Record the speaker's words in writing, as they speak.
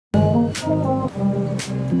If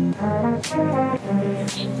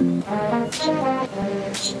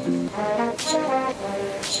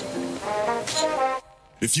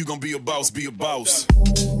you gonna be a boss, be a boss.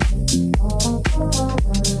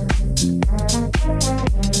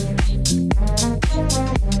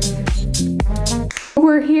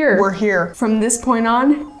 We're here. We're here. From this point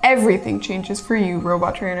on, everything changes for you,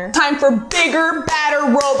 robot trainer. Time for bigger,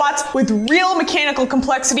 badder robots with real mechanical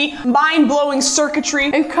complexity, mind-blowing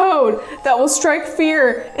circuitry, and code that will strike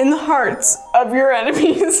fear in the hearts of your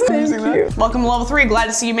enemies. Thank you. Welcome to level 3, glad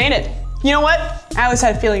to see you made it. You know what? I always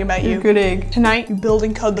had a feeling about you. Good egg. Tonight, you build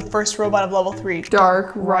and code the first robot of level 3.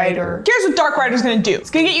 Dark Rider. Here's what Dark Rider's gonna do.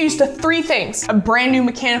 It's gonna get you used to 3 things. A brand new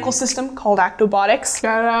mechanical system called Actobotics.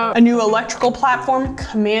 Shout out. A new electrical platform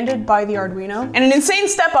commanded by the Arduino. And an insane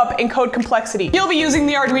step up in code complexity. You'll be using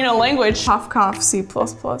the Arduino language. Cough cough C++.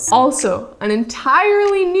 Also, an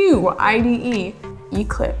entirely new IDE,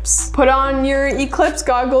 Eclipse. Put on your Eclipse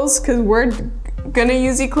goggles, cause we're gonna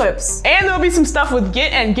use Eclipse. And there'll be some stuff with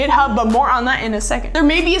Git and GitHub, but more on that in a second. There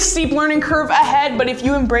may be a steep learning curve ahead, but if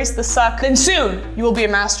you embrace the suck, then soon you will be a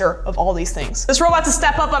master of all these things. This robot's a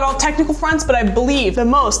step up on all technical fronts, but I believe the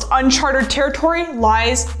most uncharted territory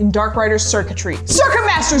lies in Dark Rider's circuitry. Circuit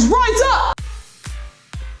masters, rise up!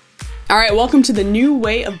 All right, welcome to the new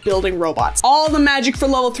way of building robots. All the magic for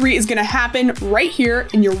level 3 is gonna happen right here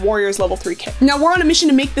in your Warriors level 3 kit. Now we're on a mission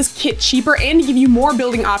to make this kit cheaper and to give you more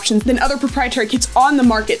building options than other proprietary kits on the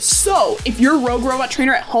market. So if you're a rogue robot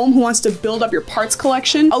trainer at home who wants to build up your parts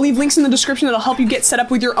collection, I'll leave links in the description that'll help you get set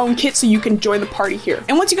up with your own kit so you can join the party here.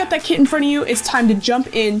 And once you got that kit in front of you, it's time to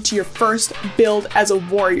jump into your first build as a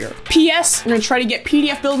warrior. PS, we're gonna try to get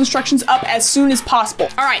PDF build instructions up as soon as possible.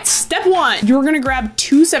 All right, step 1, you're gonna grab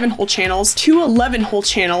 2 7-hole channels, 2 11-hole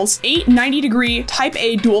channels, 8 90-degree Type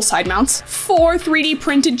A dual side mounts, 4 3D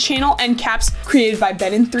printed channel end caps created by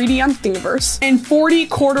Gettin 3D on Thingiverse, and 40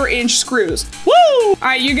 1/4-inch screws. Woo! All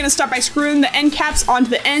right, you're gonna start by screwing the end caps onto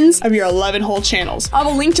the ends of your 11-hole channels. I'll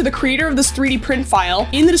have a link to the creator of this 3D print file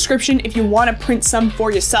in the description if you want to print some for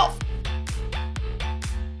yourself.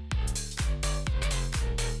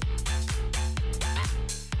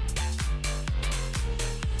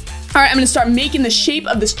 All right, I'm gonna start making the shape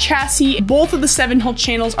of this chassis. Both of the 7-hole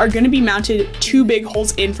channels are gonna be mounted 2 big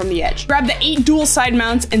holes in from the edge. Grab the 8 dual side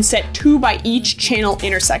mounts and set 2 by each channel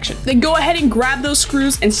intersection. Then go ahead and grab those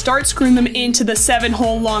screws and start screwing them into the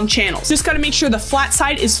 7-hole long channels. Just gotta make sure the flat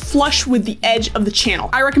side is flush with the edge of the channel.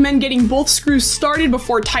 I recommend getting both screws started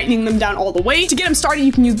before tightening them down all the way. To get them started,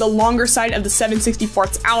 you can use the longer side of the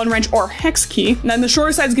 7/64 Allen wrench or hex key. And then the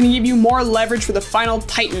shorter side is gonna give you more leverage for the final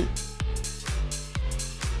tighten.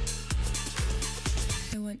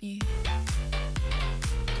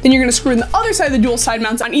 Then you're gonna screw in the other side of the dual side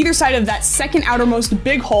mounts on either side of that second outermost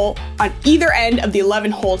big hole on either end of the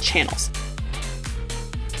 11-hole channels.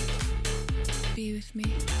 Be with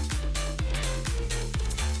me.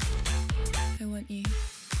 I want you.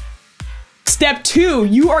 Step 2,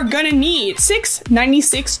 you are gonna need 6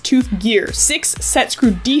 96 tooth gears, 6 set screw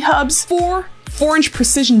D-hubs, 4 4-inch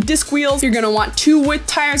precision disc wheels. You're gonna want 2 with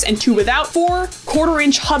tires and 2 without, 4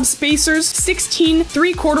 1/4-inch hub spacers, 16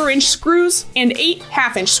 3/4-inch screws, and 8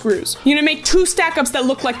 1/2-inch screws. You're gonna make 2 stack-ups that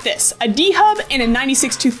look like this, a D-hub and a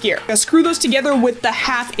 96 tooth gear. You're gonna screw those together with the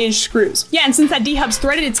 1/2-inch screws. Yeah, and since that D-hub's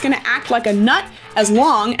threaded, it's gonna act like a nut as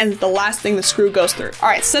long as the last thing the screw goes through. All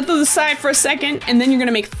right, set those aside for a second, and then you're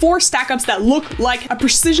gonna make 4 stack-ups that look like a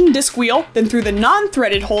precision disc wheel, then through the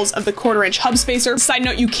non-threaded holes of the 1/4-inch hub spacer. Side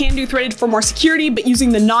note, you can do threaded for more security, but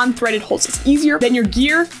using the non-threaded holes is easier. Then your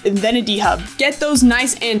gear, and then a D-hub. Get those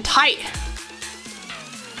nice and tight.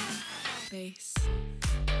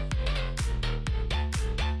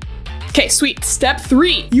 Okay, sweet. Step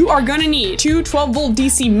 3, you are gonna need 2 12-volt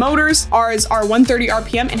DC motors. Ours are 130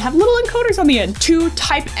 RPM and have little encoders on the end. 2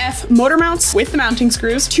 Type F motor mounts with the mounting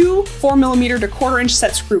screws, 2 4mm to 1/4-inch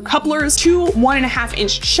set screw couplers, 2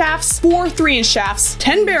 1.5-inch shafts, 4 3-inch shafts,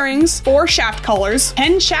 10 bearings, 4 shaft collars,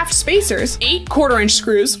 10 shaft spacers, 8 1/4-inch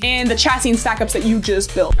screws, and the chassis and stack-ups that you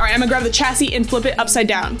just built. All right, I'm gonna grab the chassis and flip it upside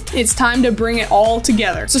down. It's time to bring it all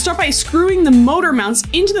together. So start by screwing the motor mounts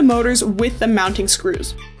into the motors with the mounting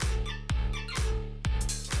screws.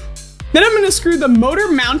 Then I'm gonna screw the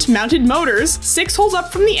mounted motors 6 holes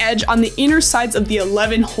up from the edge on the inner sides of the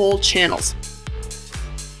 11-hole channels.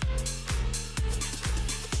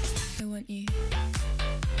 I want you.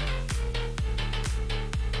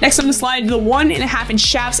 Next, I'm gonna slide the 1.5 inch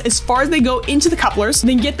shafts as far as they go into the couplers,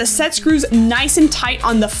 then get the set screws nice and tight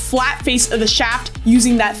on the flat face of the shaft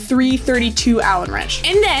using that 332 Allen wrench.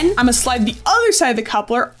 And then I'm gonna slide the other side of the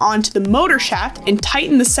coupler onto the motor shaft and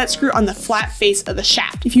tighten the set screw on the flat face of the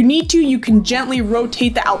shaft. If you need to, you can gently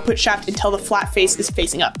rotate the output shaft until the flat face is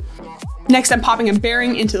facing up. Next, I'm popping a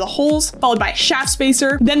bearing into the holes, followed by a shaft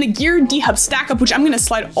spacer, then the gear D-hub stack up, which I'm gonna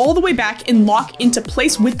slide all the way back and lock into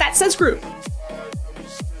place with that set screw.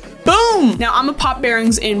 Boom! Now I'm gonna pop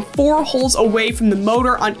bearings in 4 holes away from the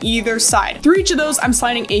motor on either side. Through each of those, I'm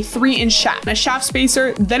sliding a 3-inch shaft, a shaft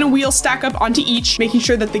spacer, then a wheel stack up onto each, making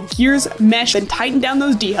sure that the gears mesh, then tighten down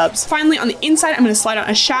those D-hubs. Finally, on the inside, I'm gonna slide on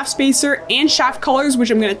a shaft spacer and shaft colors,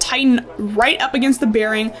 which I'm gonna tighten right up against the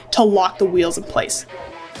bearing to lock the wheels in place.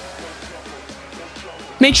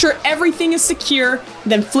 Make sure everything is secure,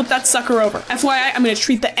 then flip that sucker over. FYI, I'm gonna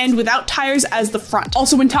treat the end without tires as the front.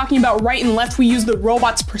 Also, when talking about right and left, we use the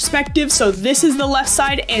robot's perspective, so this is the left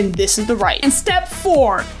side and this is the right. And step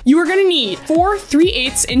 4, you are gonna need 4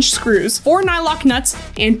 3/8 inch screws, 4 nylock nuts,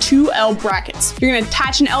 and 2 L brackets. You're gonna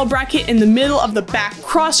attach an L bracket in the middle of the back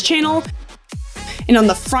cross channel and on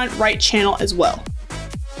the front right channel as well.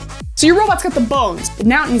 So your robot's got the bones, but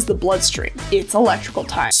now it needs the bloodstream. It's electrical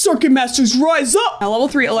time. Circuit masters, rise up! Now, level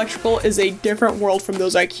 3 electrical is a different world from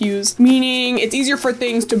those IQs, meaning it's easier for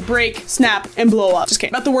things to break, snap, and blow up. Just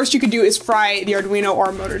kidding. About the worst you could do is fry the Arduino or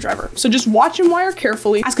a motor driver. So just watch and wire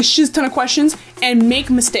carefully, ask a shiz ton of questions, and make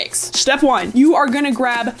mistakes. Step 1, you are gonna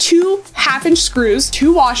grab 2 1/2-inch screws,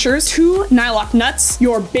 2 washers, 2 nylock nuts,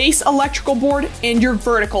 your base electrical board, and your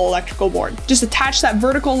vertical electrical board. Just attach that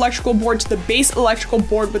vertical electrical board to the base electrical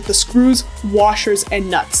board with the screws, washers, and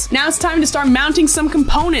nuts. Now it's time to start mounting some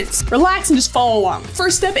components. Relax and just follow along.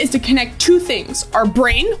 First step is to connect 2 things, our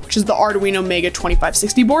brain, which is the Arduino Mega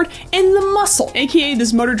 2560 board, and the muscle, aka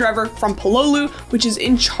this motor driver from Pololu, which is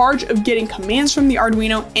in charge of getting commands from the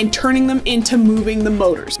Arduino and turning them into moving the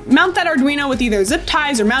motors. Mount that Arduino with either zip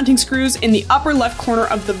ties or mounting screws in the upper left corner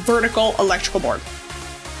of the vertical electrical board.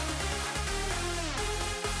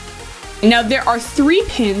 Now there are 3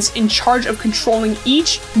 pins in charge of controlling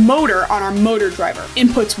each motor on our motor driver.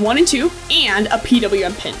 Inputs 1 and 2, and a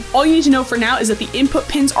PWM pin. All you need to know for now is that the input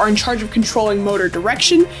pins are in charge of controlling motor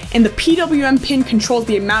direction, and the PWM pin controls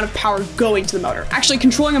the amount of power going to the motor. Actually,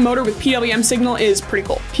 controlling a motor with PWM signal is pretty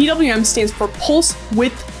cool. PWM stands for pulse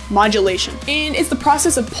width modulation, and it's the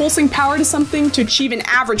process of pulsing power to something to achieve an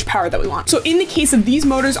average power that we want. So in the case of these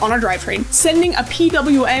motors on our drivetrain, sending a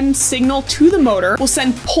PWM signal to the motor will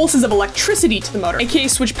send pulses of electricity to the motor, aka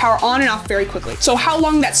switch power on and off very quickly. So how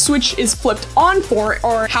long that switch is flipped on for,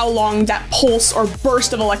 or how long that pulse or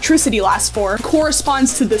burst of electricity lasts for,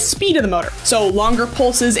 corresponds to the speed of the motor. So longer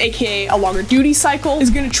pulses, aka a longer duty cycle, is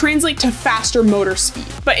going to translate to faster motor speed.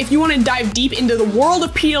 But if you want to dive deep into the world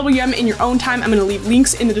of PWM in your own time, I'm going to leave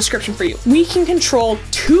links in the description for you. We can control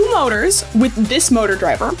 2 motors with this motor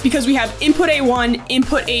driver because we have input A1,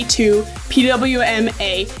 input A2, PWM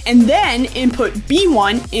A, and then input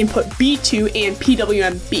B1, input B2, and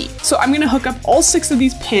PWM B. So I'm going to hook up all 6 of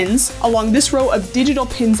these pins along this row of digital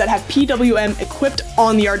pins that have PWM equipped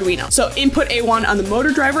on the Arduino. So input A1 on the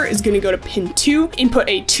motor driver is going to go to pin 2, input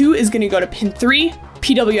A2 is going to go to pin 3,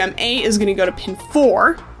 PWM A is going to go to pin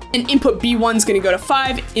 4, and input B1 is going to go to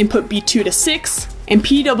 5, input B2 to 6, and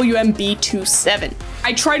PWM-B to 7.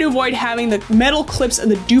 I try to avoid having the metal clips of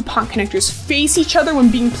the DuPont connectors face each other when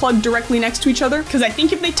being plugged directly next to each other, because I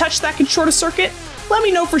think if they touch that could short a circuit. Let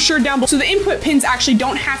me know for sure down below. So the input pins actually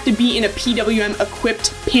don't have to be in a PWM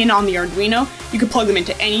equipped pin on the Arduino. You could plug them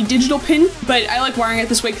into any digital pin, but I like wiring it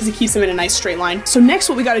this way because it keeps them in a nice straight line. So next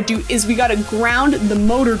what we gotta do is we gotta ground the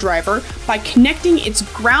motor driver by connecting its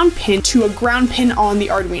ground pin to a ground pin on the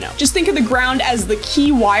Arduino. Just think of the ground as the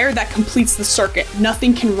key wire that completes the circuit.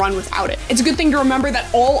 Nothing can run without it. It's a good thing to remember that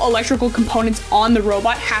all electrical components on the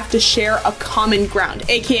robot have to share a common ground,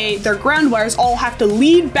 aka their ground wires all have to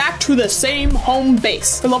lead back to the same home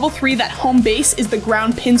base. For level 3, that home base is the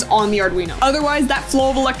ground pins on the Arduino. Otherwise, that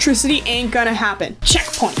flow of electricity ain't gonna happen.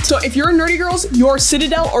 Checkpoint. So if you're a nerdy girls, your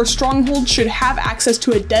Citadel or Stronghold should have access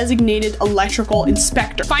to a designated electrical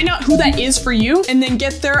inspector. Find out who that is for you, and then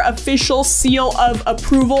get their official seal of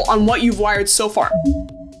approval on what you've wired so far.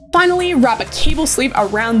 Finally, wrap a cable sleeve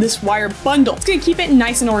around this wire bundle. It's gonna keep it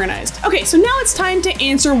nice and organized. Okay, so now it's time to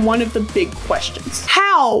answer one of the big questions.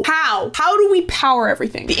 How do we power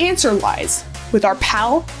everything? The answer lies with our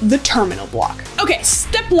pal, the terminal block. Okay,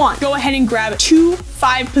 step 1, go ahead and grab 2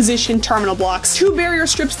 5-position terminal blocks, 2 barrier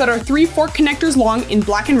strips that are 3 fork connectors long in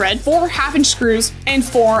black and red, 4 half-inch screws, and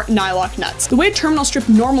 4 nylock nuts. The way a terminal strip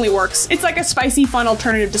normally works, it's like a spicy fun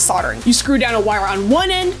alternative to soldering. You screw down a wire on one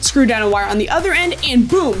end, screw down a wire on the other end, and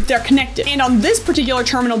boom, they're connected. And on this particular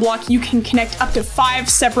terminal block, you can connect up to 5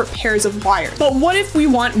 separate pairs of wires. But what if we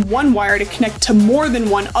want one wire to connect to more than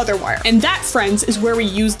one other wire? And that, friends, is where we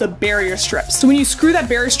use the barrier strips. So when you screw that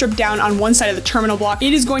barrier strip down on one side of the terminal block,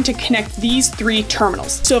 it is going to connect these 3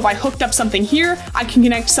 terminals. So if I hooked up something here, I can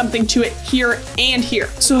connect something to it here and here.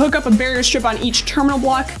 So hook up a barrier strip on each terminal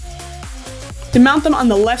block to mount them on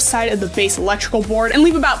the left side of the base electrical board and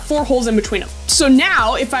leave about 4 holes in between them. So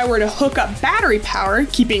now if I were to hook up battery power,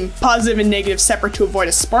 keeping positive and negative separate to avoid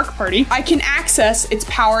a spark party, I can access its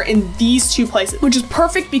power in these 2 places, which is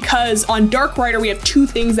perfect because on Dark Rider we have 2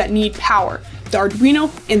 things that need power: the Arduino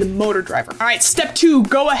and the motor driver. All right, step 2,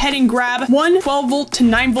 go ahead and grab 1 12-volt to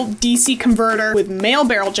 9-volt DC converter with male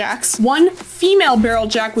barrel jacks, 1 female barrel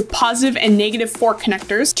jack with positive and negative fork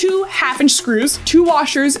connectors, 2 half-inch screws, 2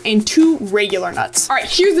 washers, and 2 regular nuts. All right,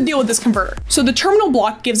 here's the deal with this converter. So the terminal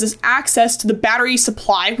block gives us access to the battery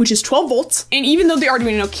supply, which is 12 volts. And even though the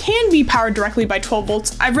Arduino can be powered directly by 12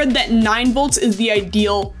 volts, I've read that 9 volts is the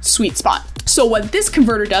ideal sweet spot. So what this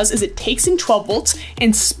converter does is it takes in 12 volts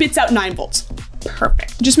and spits out 9 volts.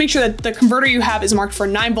 Perfect. Just make sure that the converter you have is marked for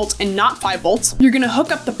 9 volts and not 5 volts. You're gonna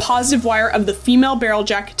hook up the positive wire of the female barrel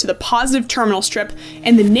jack to the positive terminal strip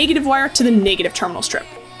and the negative wire to the negative terminal strip.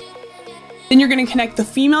 Then you're gonna connect the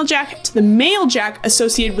female jack to the male jack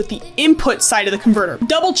associated with the input side of the converter.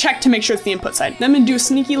 Double check to make sure it's the input side. Then I'm gonna do a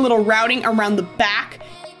sneaky little routing around the back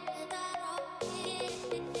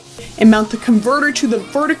and mount the converter to the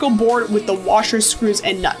vertical board with the washers, screws,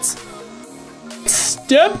 and nuts.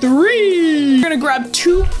 Step 3, you're gonna grab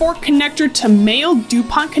 2 fork connector to male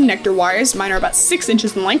DuPont connector wires, mine are about 6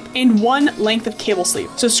 inches in length, and 1 length of cable sleeve.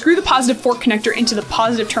 So screw the positive fork connector into the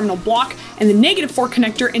positive terminal block and the negative fork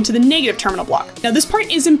connector into the negative terminal block. Now this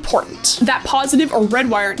part is important. That positive or red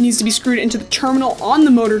wire needs to be screwed into the terminal on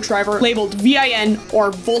the motor driver labeled VIN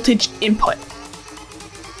or voltage input.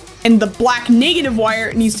 And the black negative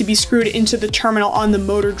wire needs to be screwed into the terminal on the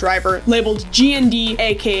motor driver labeled GND,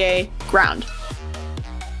 aka ground.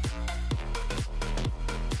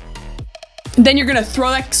 Then you're gonna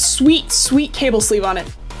throw that sweet, sweet cable sleeve on it.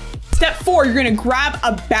 Step 4, you're gonna grab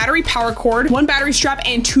a battery power cord, 1 battery strap,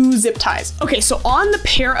 and 2 zip ties. Okay, so on the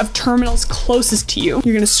pair of terminals closest to you,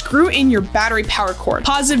 you're gonna screw in your battery power cord,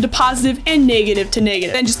 positive to positive and negative to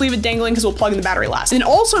negative. Then just leave it dangling because we'll plug in the battery last. And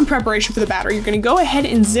also in preparation for the battery, you're gonna go ahead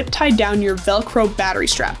and zip tie down your Velcro battery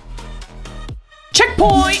strap.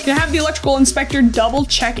 Checkpoint! You're gonna have the electrical inspector double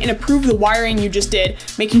check and approve the wiring you just did,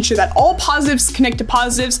 making sure that all positives connect to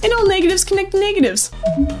positives and all negatives connect to negatives.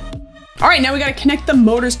 All right, now we gotta connect the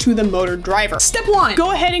motors to the motor driver. Step 1,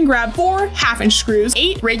 go ahead and grab 4 half-inch screws,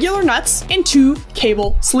 8 regular nuts, and 2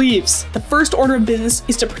 cable sleeves. The first order of business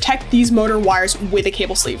is to protect these motor wires with a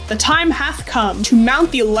cable sleeve. The time hath come to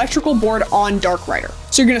mount the electrical board on Dark Rider.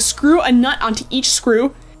 So you're gonna screw a nut onto each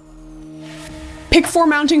screw, pick 4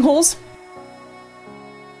 mounting holes,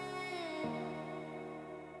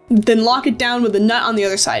 then lock it down with a nut on the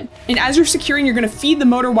other side. And as you're securing, you're gonna feed the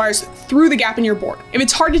motor wires through the gap in your board. If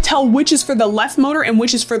it's hard to tell which is for the left motor and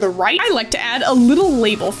which is for the right, I like to add a little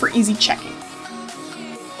label for easy checking.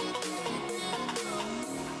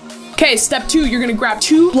 Okay, step 2, you're gonna grab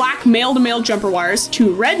 2 black male-to-male jumper wires,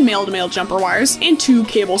 2 red male-to-male jumper wires, and 2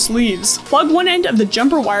 cable sleeves. Plug one end of the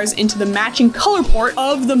jumper wires into the matching color port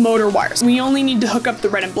of the motor wires. We only need to hook up the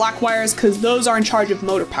red and black wires because those are in charge of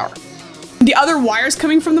motor power. The other wires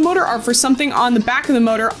coming from the motor are for something on the back of the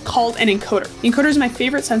motor called an encoder. The encoder is my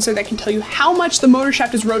favorite sensor that can tell you how much the motor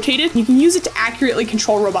shaft is rotated. You can use it to accurately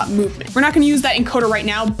control robot movement. We're not going to use that encoder right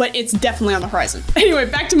now, but it's definitely on the horizon. Anyway,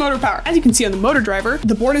 back to motor power. As you can see on the motor driver,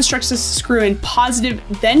 the board instructs us to screw in positive,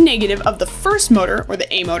 then negative of the first motor, or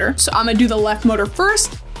the A motor. So I'm going to do the left motor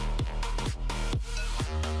first,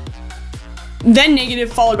 then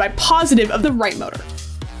negative followed by positive of the right motor.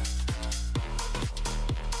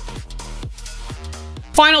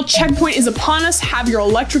 Final checkpoint is upon us. Have your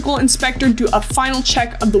electrical inspector do a final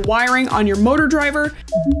check of the wiring on your motor driver.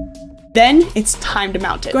 Then it's time to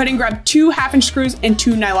mount it. Go ahead and grab 2 half-inch screws and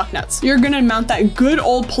 2 nylock nuts. You're gonna mount that good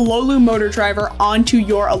old Pololu motor driver onto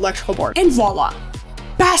your electrical board. And voila,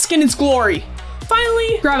 bask in its glory.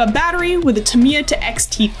 Finally, grab a battery with a Tamiya to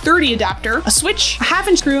XT30 adapter, a switch, a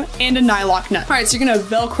half-inch screw, and a nylock nut. All right, so you're gonna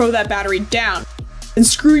Velcro that battery down. Then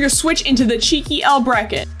screw your switch into the cheeky L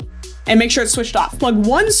bracket. and make sure it's switched off. Plug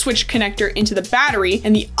one switch connector into the battery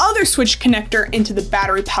and the other switch connector into the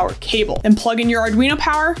battery power cable. Then plug in your Arduino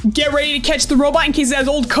power, get ready to catch the robot in case it has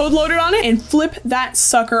old code loaded on it, and flip that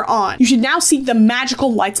sucker on. You should now see the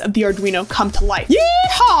magical lights of the Arduino come to life.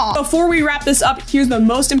 Yeehaw! Before we wrap this up, here's the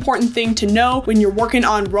most important thing to know when you're working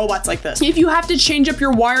on robots like this. If you have to change up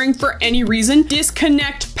your wiring for any reason,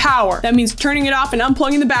 disconnect power. That means turning it off and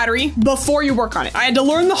unplugging the battery before you work on it. I had to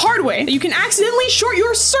learn the hard way that you can accidentally short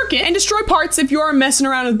your circuit and destroy parts if you are messing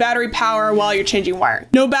around with battery power while you're changing wiring.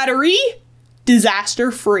 No battery?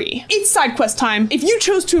 Disaster free. It's Sidequest time. If you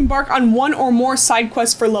chose to embark on one or more side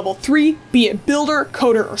quests for level 3, be it builder,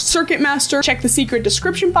 coder, or circuit master, check the secret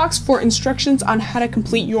description box for instructions on how to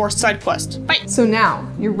complete your side quest. Bye. So now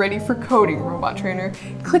you're ready for coding, robot trainer.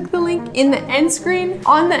 Click the link in the end screen,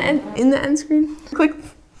 on the end screen. Click.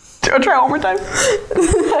 Try one more time.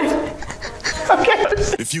 Okay.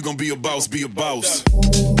 If you gonna be a boss, be a boss.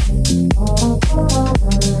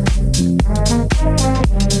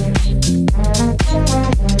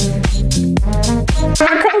 A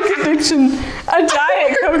Coke addiction. A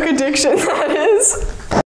diet Coke addiction, that is.